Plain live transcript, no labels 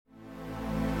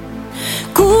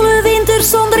Koele winters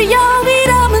zonder jou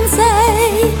weer aan mijn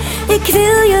zij. Ik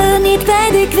wil je niet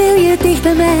kwijt, ik wil je dicht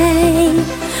bij mij.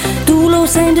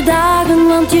 Doelloos zijn de dagen,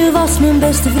 want je was mijn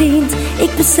beste vriend.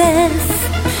 Ik besef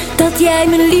dat jij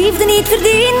mijn liefde niet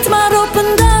verdient. Maar op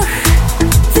een dag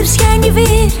verschijn je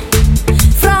weer.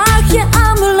 Vraag je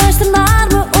aan me, luister naar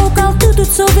me, ook al doet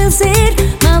het zoveel zeer.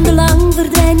 Maandenlang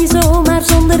verdwijn je zomaar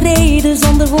zonder reden,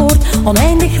 zonder woord.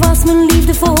 Oneindig was mijn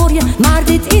liefde voor je, maar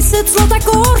dit is het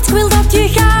slotakkoord. Ik wil dat je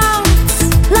gaat,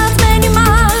 laat mij nu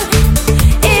maar.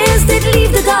 Is dit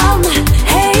liefde dan?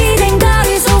 Hey, denk daar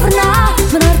eens over na.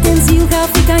 Mijn hart en ziel gaf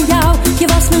ik aan jou. Je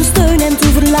was mijn steun en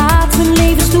toen verlaat mijn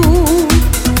levensdoel.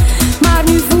 Maar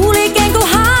nu voel ik enkel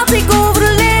haat, ik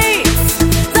overleef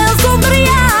wel zonder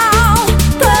jou.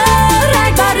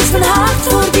 Bereikbaar is mijn hart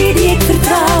voor die ik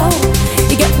vertrouw.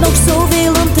 Ik heb nog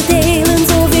zoveel om te delen,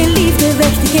 zoveel liefde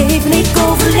weg te geven. Ik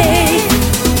overleef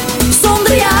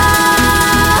zonder jou.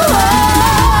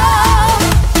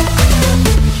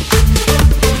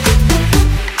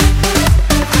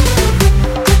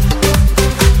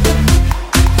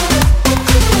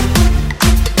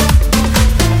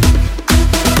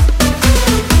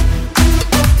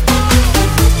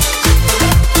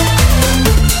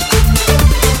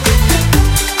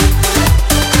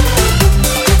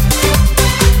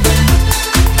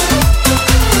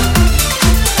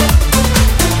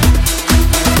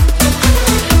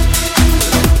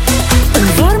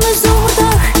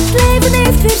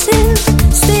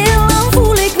 Stil, dan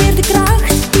voel ik weer de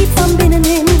kracht, diep van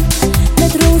binnenin.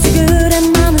 Met roze geur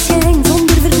en maneschijn,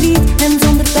 zonder verdriet en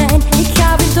zonder pijn. Ik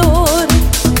ga weer door,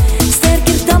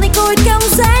 sterker dan ik ooit kan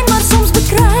zijn. Maar soms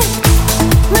bekruipt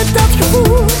met dat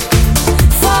gevoel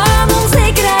van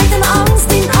onzekerheid en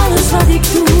angst in alles wat ik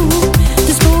doe.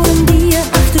 De sporen die je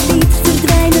achterliet,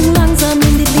 verdwijnen langzaam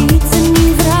in dit lied. Een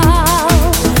nieuw verhaal,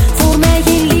 voor mij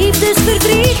geen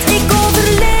liefdesverdriet. Ik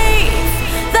overleef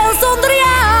wel zonder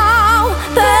jou.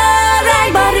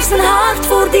 Bereikbaar is mijn hart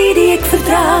voor die ik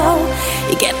vertrouw.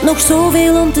 Ik heb nog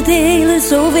zoveel om te delen,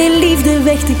 zoveel liefde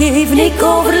weg te geven. Ik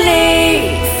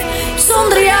overleef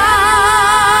zonder jou.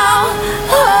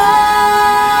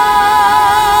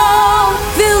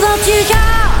 Ik wil dat je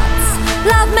gaat,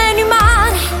 laat mij nu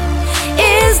maar.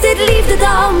 Is dit liefde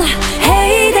dan?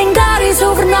 Hey, denk daar eens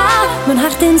over na. Mijn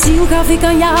hart en ziel gaf ik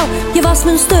aan jou. Je was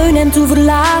mijn steun en toen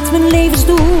verlaat mijn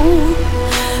levensdoel.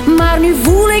 Maar nu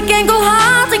voel ik enkel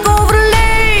haat, ik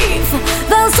overleef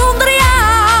wel zonder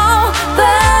jou.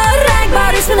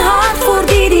 Bereikbaar is mijn hart voor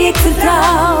die ik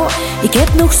vertrouw. Ik heb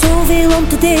nog zoveel om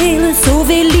te delen,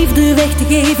 zoveel liefde weg te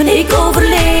geven. Ik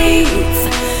overleef